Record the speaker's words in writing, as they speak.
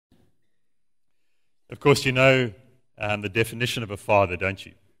Of course, you know the definition of a father, don't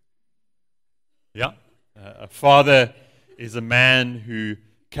you? Yeah? A father is a man who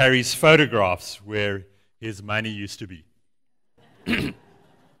carries photographs where his money used to be.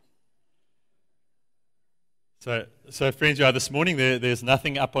 So friends, this morning there's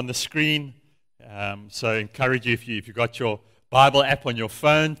nothing up on the screen. So I encourage you, if you've got your Bible app on your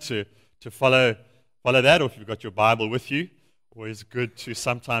phone, to follow that, or if you've got your Bible with you. Always good to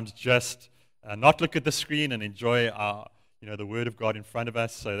sometimes just not look at the screen and enjoy the Word of God in front of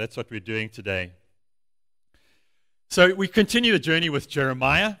us. So that's what we're doing today. So we continue the journey with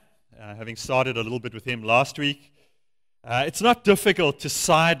Jeremiah, having started a little bit with him last week. It's not difficult to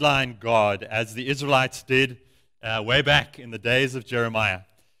sideline God as the Israelites did way back in the days of Jeremiah.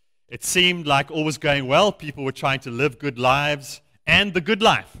 It seemed like all was going well. People were trying to live good lives and the good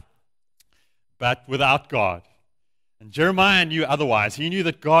life, but without God. And Jeremiah knew otherwise. He knew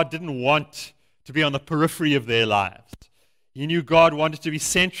that God didn't want to be on the periphery of their lives. He knew God wanted to be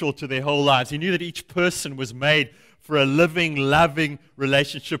central to their whole lives. He knew that each person was made for a living, loving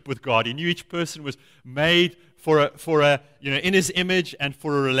relationship with God. He knew each person was made for a in His image and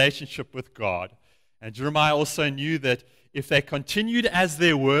for a relationship with God. And Jeremiah also knew that if they continued as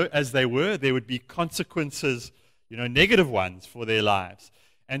they were, there would be consequences, negative ones for their lives.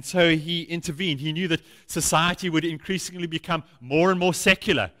 And so he intervened. He knew that society would increasingly become more and more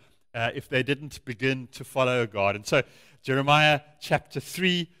secular if they didn't begin to follow God. And so Jeremiah chapter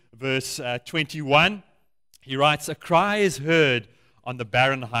 3, verse 21, he writes, "A cry is heard on the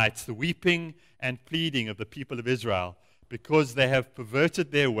barren heights, the weeping and pleading of the people of Israel, because they have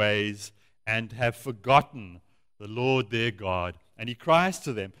perverted their ways and have forgotten the Lord their God." And he cries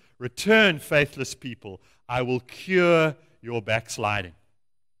to them, "Return, faithless people, I will cure your backsliding."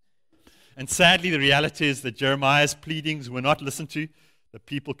 And sadly, the reality is that Jeremiah's pleadings were not listened to. The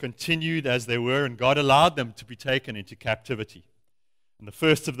people continued as they were, and God allowed them to be taken into captivity. And the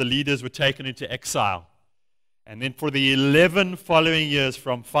first of the leaders were taken into exile. And then for the 11 following years,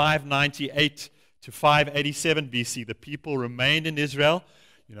 from 598 to 587 BC, the people remained in Israel.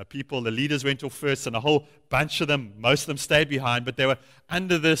 The leaders went off first, and a whole bunch of them, most of them stayed behind, but they were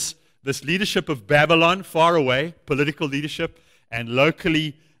under this leadership of Babylon, far away, political leadership, and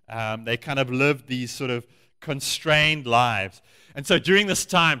locally they kind of lived these sort of constrained lives. And so during this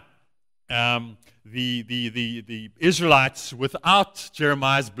time, the Israelites, without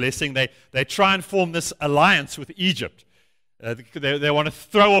Jeremiah's blessing, they try and form this alliance with Egypt. They want to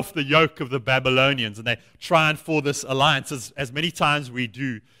throw off the yoke of the Babylonians, and they try and form this alliance, as many times we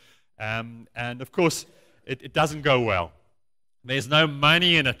do. And of course, it doesn't go well. There's no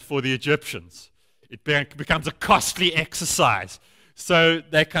money in it for the Egyptians. It becomes a costly exercise. So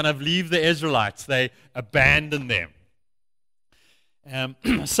they kind of leave the Israelites. They abandon them.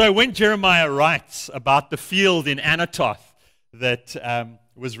 So when Jeremiah writes about the field in Anatoth that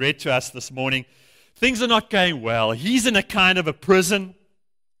was read to us this morning, things are not going well. He's in a kind of a prison,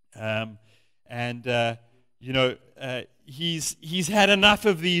 he's had enough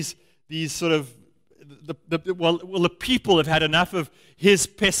of these sort of the people have had enough of his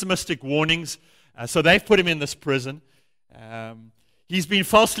pessimistic warnings, so they've put him in this prison. He's been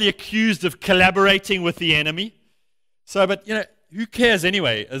falsely accused of collaborating with the enemy. So, but who cares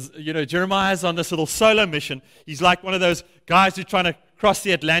anyway? Jeremiah's on this little solo mission. He's like one of those guys who are trying to cross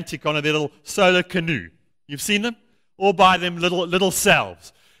the Atlantic on a little solo canoe. You've seen them? All by them little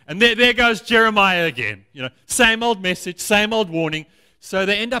selves. And there goes Jeremiah again. Same old message, same old warning. So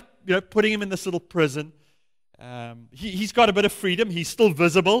they end up putting him in this little prison. He's got a bit of freedom. He's still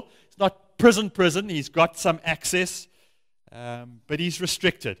visible. It's not prison. He's got some access, but he's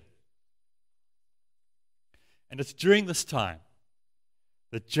restricted. And it's during this time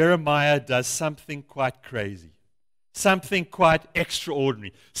that Jeremiah does something quite crazy, something quite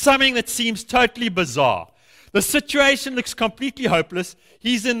extraordinary, something that seems totally bizarre. The situation looks completely hopeless.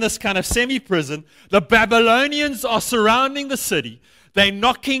 He's in this kind of semi-prison. The Babylonians are surrounding the city. They're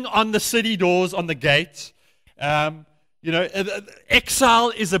knocking on the city doors, on the gates. Exile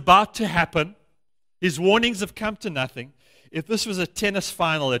is about to happen. His warnings have come to nothing. If this was a tennis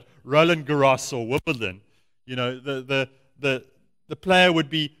final at Roland Garros or Wimbledon, the player would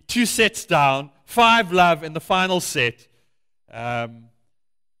be 2 sets down, 5-love in the final set. And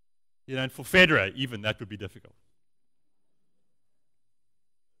for Federer, even that would be difficult.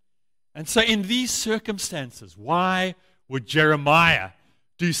 And so in these circumstances, why would Jeremiah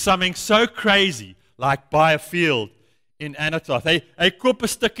do something so crazy like buy a field in Anatoth? Hy koop 'n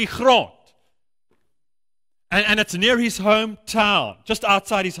stukkie grond. And it's near his hometown, just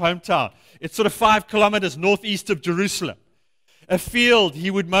outside his hometown. It's sort of 5 kilometers northeast of Jerusalem. A field he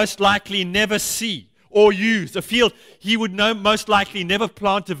would most likely never see or use, a field he would most likely never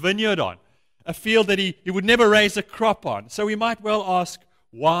plant a vineyard on, a field that he would never raise a crop on. So we might well ask,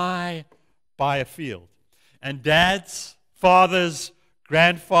 why buy a field? And dads, fathers,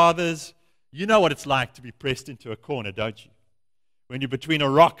 grandfathers, you know what it's like to be pressed into a corner, don't you? When you're between a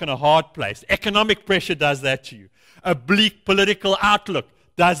rock and a hard place. Economic pressure does that to you. A bleak political outlook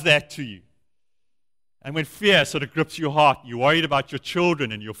does that to you. And when fear sort of grips your heart, you're worried about your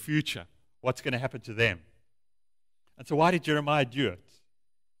children and your future, what's going to happen to them? And so why did Jeremiah do it?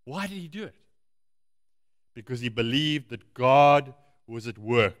 Why did he do it? Because he believed that God was at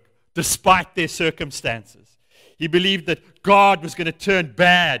work, despite their circumstances. He believed that God was going to turn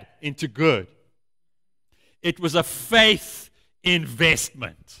bad into good. It was a faith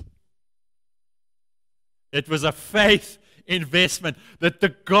investment. It was a faith investment that the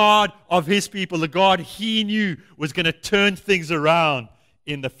God of his people, the God he knew, was going to turn things around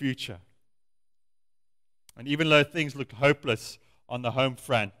in the future. And even though things look hopeless on the home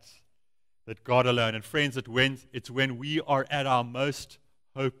front, that God alone, and friends, it's when we are at our most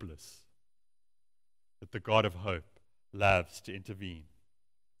hopeless that the God of hope loves to intervene.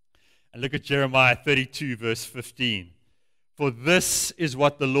 And look at Jeremiah 32, verse 15. For this is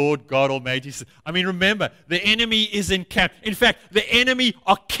what the Lord God Almighty says. I mean, remember, the enemy is encamped. In fact, the enemy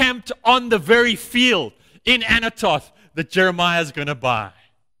are camped on the very field in Anatoth that Jeremiah is going to buy.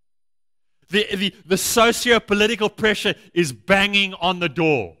 The socio-political pressure is banging on the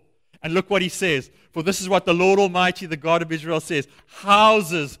door. And look what he says. For this is what the Lord Almighty, the God of Israel, says.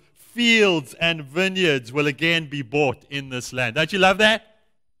 Houses, fields, and vineyards will again be bought in this land. Don't you love that?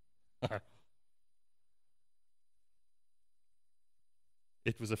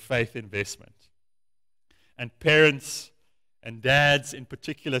 It was a faith investment. And parents and dads in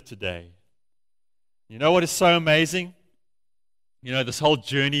particular today, you know what is so amazing? You know, this whole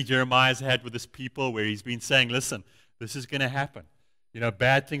journey Jeremiah's had with his people where he's been saying, listen, this is going to happen. You know,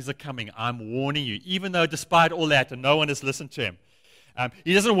 bad things are coming. I'm warning you. Even though despite all that, and no one has listened to him,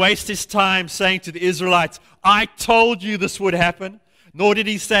 he doesn't waste his time saying to the Israelites, I told you this would happen. Nor did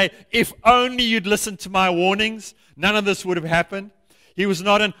he say, if only you'd listened to my warnings, none of this would have happened. He was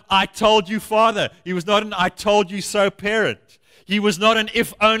not an I told you father. He was not an I told you so parent. He was not an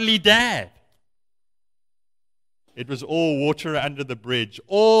if only dad. It was all water under the bridge.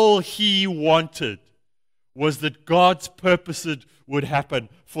 All he wanted was that God's purposes would happen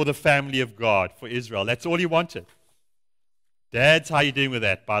for the family of God, for Israel. That's all he wanted. Dads, how are you doing with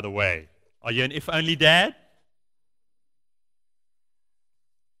that, by the way? Are you an if only dad?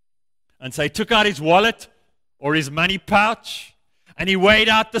 And so he took out his wallet or his money pouch, and he weighed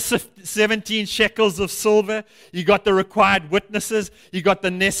out the 17 shekels of silver. He got the required witnesses. He got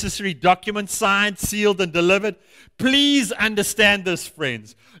the necessary documents signed, sealed, and delivered. Please understand this,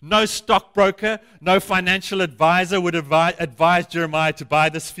 friends. No stockbroker, no financial advisor would advise Jeremiah to buy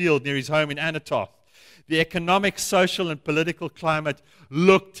this field near his home in Anatoth. The economic, social, and political climate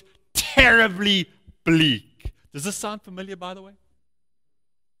looked terribly bleak. Does this sound familiar, by the way?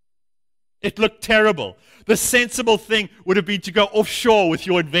 It looked terrible. The sensible thing would have been to go offshore with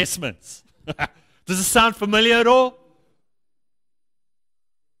your investments. Does it sound familiar at all?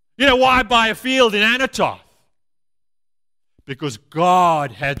 You know, why buy a field in Anatoth? Because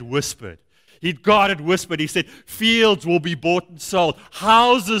God had whispered. God had whispered. He said, fields will be bought and sold.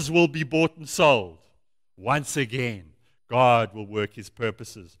 Houses will be bought and sold. Once again, God will work his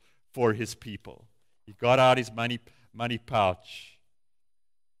purposes for his people. He got out his money pouch.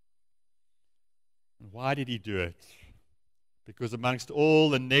 And why did he do it? Because amongst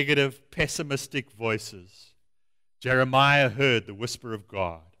all the negative, pessimistic voices, Jeremiah heard the whisper of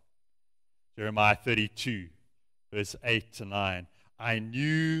God. Jeremiah 32, verse 8 to 9. I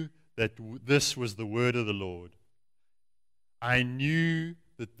knew that this was the word of the Lord. I knew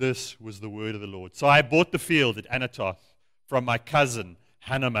that this was the word of the Lord. So I bought the field at Anatoth from my cousin,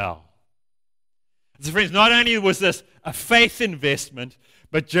 Hanamel. So friends, not only was this a faith investment,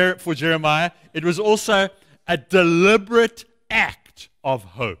 but for Jeremiah, it was also a deliberate act of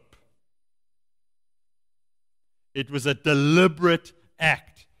hope. It was a deliberate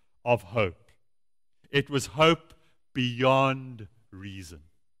act of hope. It was hope beyond reason.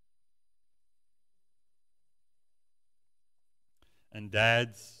 And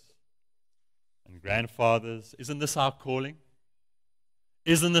dads and grandfathers, isn't this our calling?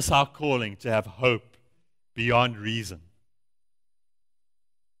 Isn't this our calling to have hope beyond reason?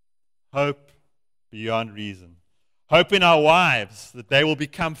 Hope beyond reason. Hope in our wives that they will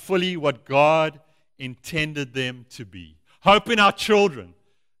become fully what God intended them to be. Hope in our children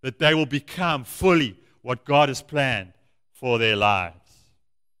that they will become fully what God has planned for their lives.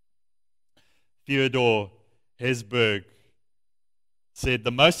 Theodore Hesburgh said,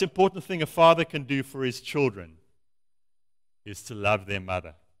 the most important thing a father can do for his children is to love their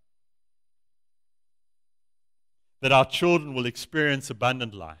mother. That our children will experience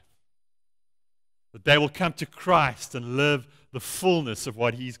abundant life. That they will come to Christ and live the fullness of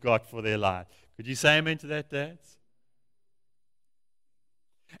what He's got for their life. Could you say amen to that, dads?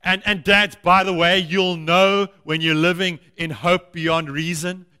 And dads, by the way, you'll know when you're living in hope beyond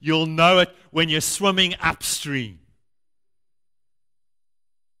reason. You'll know it when you're swimming upstream.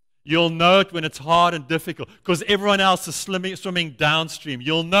 You'll know it when it's hard and difficult because everyone else is swimming downstream.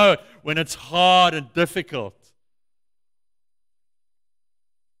 You'll know it when it's hard and difficult.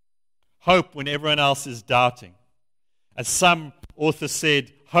 Hope when everyone else is doubting. As some author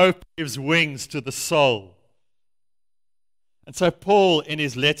said, hope gives wings to the soul. And so Paul, in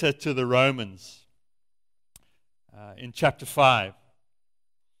his letter to the Romans, in chapter 5,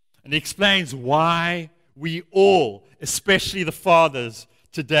 and he explains why we all, especially the fathers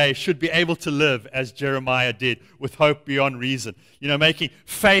today, should be able to live as Jeremiah did, with hope beyond reason. You know, making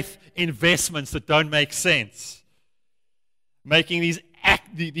faith investments that don't make sense. Making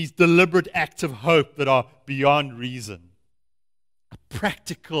these deliberate acts of hope that are beyond reason. A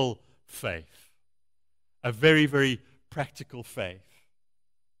practical faith. A very, very practical faith.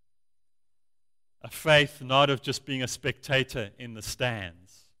 A faith not of just being a spectator in the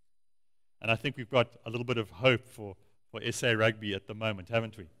stands. And I think we've got a little bit of hope for SA Rugby at the moment,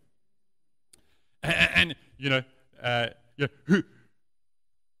 haven't we? And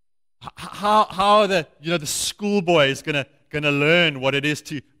how are the schoolboys going to learn what it is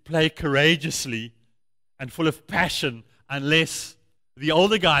to play courageously and full of passion unless the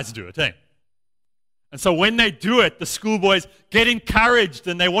older guys do it, eh? And so when they do it, the schoolboys get encouraged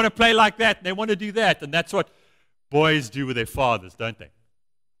and they want to play like that and they want to do that. And that's what boys do with their fathers, don't they?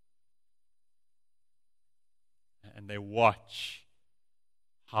 And they watch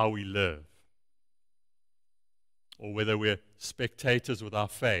how we live. Or whether we're spectators with our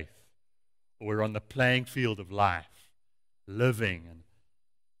faith or we're on the playing field of life, living and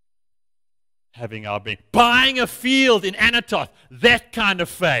having our being. Buying a field in Anatoth, that kind of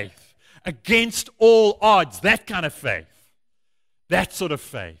faith. Against all odds, that kind of faith. That sort of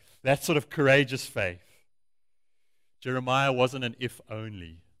faith. That sort of courageous faith. Jeremiah wasn't an if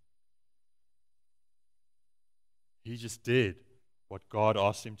only. He just did what God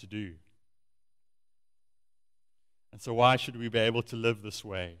asked him to do. And so why should we be able to live this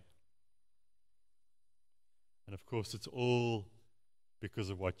way? And of course, it's all because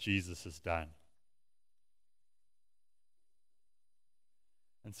of what Jesus has done.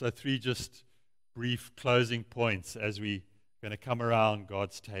 And so 3 just brief closing points as we're going to come around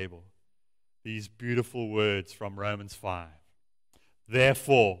God's table. These beautiful words from Romans 5.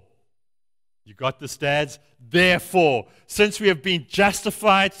 Therefore, you got this, dads? Therefore, since we have been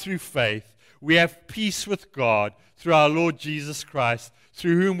justified through faith, we have peace with God through our Lord Jesus Christ,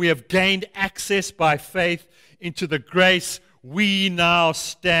 through whom we have gained access by faith into the grace we now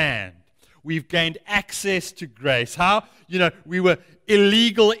stand. We've gained access to grace. How? We were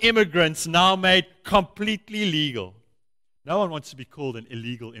illegal immigrants now made completely legal. No one wants to be called an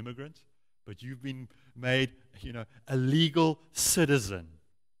illegal immigrant, but you've been made, a legal citizen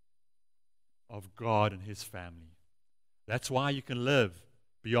of God and His family. That's why you can live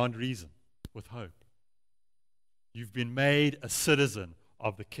beyond reason with hope. You've been made a citizen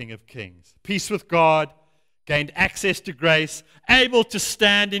of the King of Kings. Peace with God, gained access to grace, able to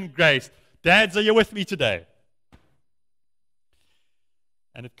stand in grace. Dads, are you with me today?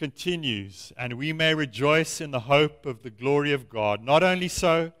 And it continues, and we may rejoice in the hope of the glory of God. Not only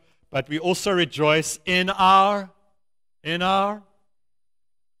so, but we also rejoice in our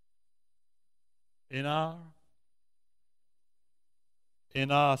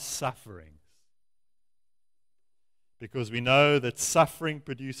sufferings. Because we know that suffering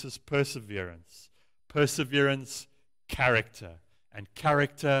produces perseverance. Perseverance, character. And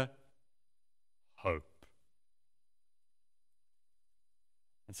character, hope.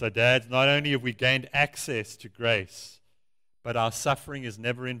 And so, dads, not only have we gained access to grace, but our suffering is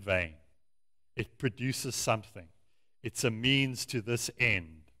never in vain. It produces something. It's a means to this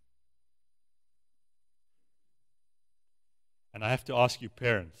end. And I have to ask you,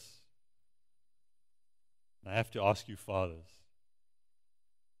 parents, and I have to ask you, fathers,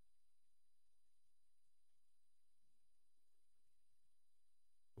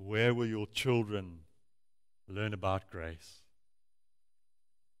 where will your children learn about grace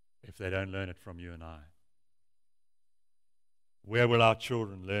if they don't learn it from you and I? Where will our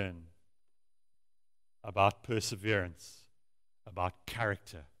children learn about perseverance, about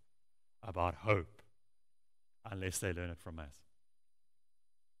character, about hope unless they learn it from us.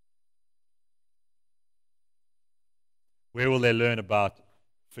 Where will they learn about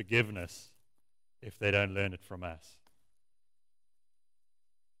forgiveness if they don't learn it from us?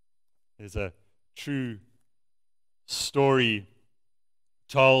 There's a true story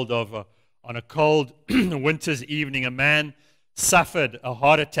told of on a cold winter's evening, a man suffered a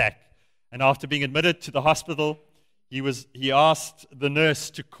heart attack, and after being admitted to the hospital, he asked the nurse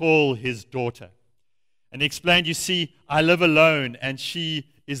to call his daughter. And he explained, "You see, I live alone, and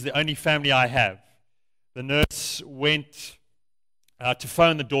she is the only family I have." The nurse went to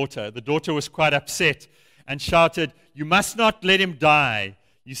phone the daughter. The daughter was quite upset and shouted, "You must not let him die.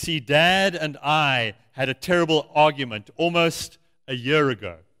 You see, Dad and I had a terrible argument almost a year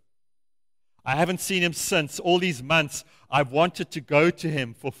ago. I haven't seen him since. All these months, I've wanted to go to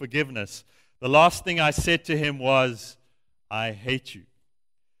him for forgiveness. The last thing I said to him was, 'I hate you.'"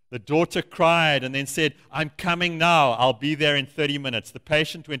 The daughter cried and then said, "I'm coming now. I'll be there in 30 minutes. The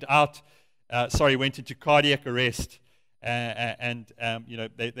patient went into cardiac arrest.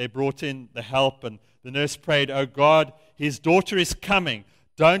 They brought in the help, and the nurse prayed, "Oh God, his daughter is coming.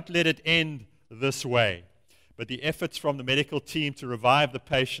 Don't let it end this way." But the efforts from the medical team to revive the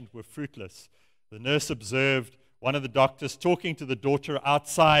patient were fruitless. The nurse observed one of the doctors talking to the daughter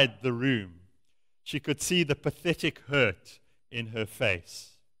outside the room. She could see the pathetic hurt in her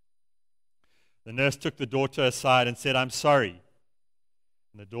face. The nurse took the daughter aside and said, "I'm sorry."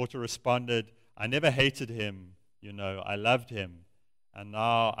 And the daughter responded, "I never hated him, I loved him, and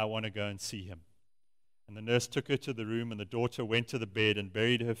now I want to go and see him." And the nurse took her to the room, and the daughter went to the bed and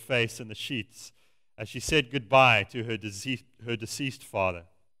buried her face in the sheets as she said goodbye to her deceased father.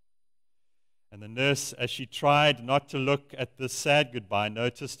 And the nurse, as she tried not to look at this sad goodbye,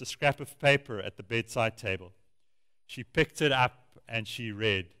 noticed a scrap of paper at the bedside table. She picked it up and she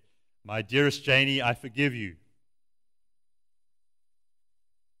read, "My dearest Janie, I forgive you.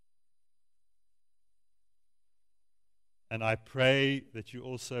 And I pray that you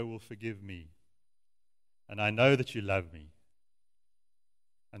also will forgive me. And I know that you love me.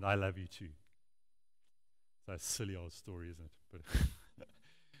 And I love you too." That's a silly old story, isn't it? But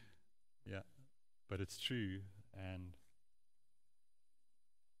yeah, but it's true. And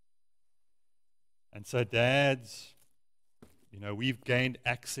so dads, we've gained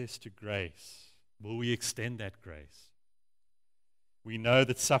access to grace. Will we extend that grace? We know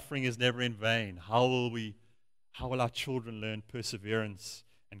that suffering is never in vain. How will our children learn perseverance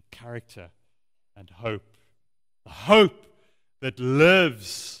and character and hope? The hope that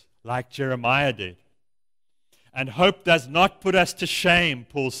lives like Jeremiah did. And hope does not put us to shame,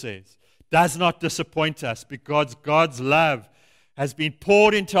 Paul says. Does not disappoint us, because God's love has been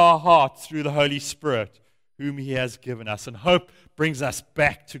poured into our hearts through the Holy Spirit, whom He has given us. And hope brings us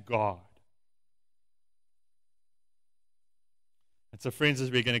back to God. And so, friends,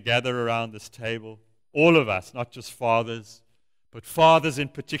 as we're going to gather around this table, all of us, not just fathers, but fathers in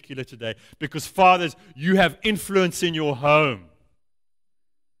particular today, because fathers, you have influence in your home.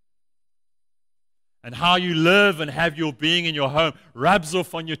 And how you live and have your being in your home rubs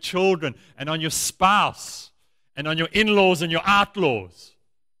off on your children and on your spouse and on your in-laws and your outlaws.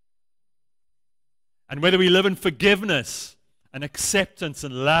 And whether we live in forgiveness and acceptance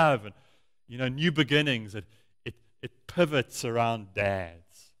and love and, new beginnings, it pivots around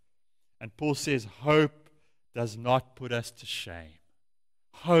dads. And Paul says, hope does not put us to shame.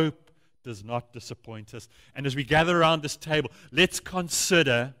 Hope does not disappoint us. And as we gather around this table, let's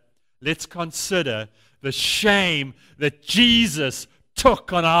consider the shame that Jesus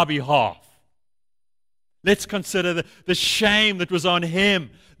took on our behalf. Let's consider the shame that was on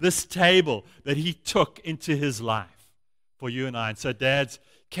Him, this table that He took into His life for you and I. And so, dads,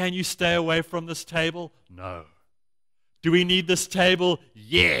 can you stay away from this table? No. Do we need this table?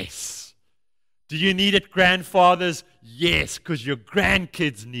 Yes. Do you need it, grandfathers? Yes, because your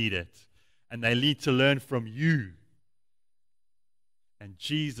grandkids need it. And they need to learn from you. And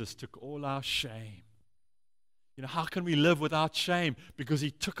Jesus took all our shame. How can we live without shame? Because He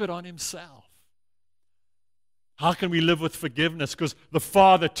took it on Himself. How can we live with forgiveness? Because the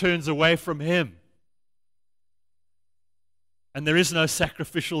Father turns away from Him. And there is no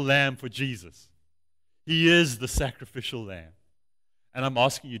sacrificial lamb for Jesus. He is the sacrificial lamb. And I'm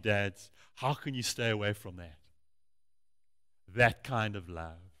asking you, dads, how can you stay away from that? That kind of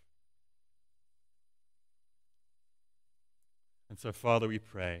love. And so, Father, we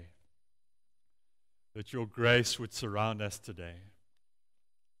pray that your grace would surround us today.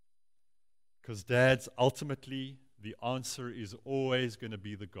 Because, dads, ultimately, the answer is always going to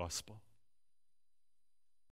be the gospel.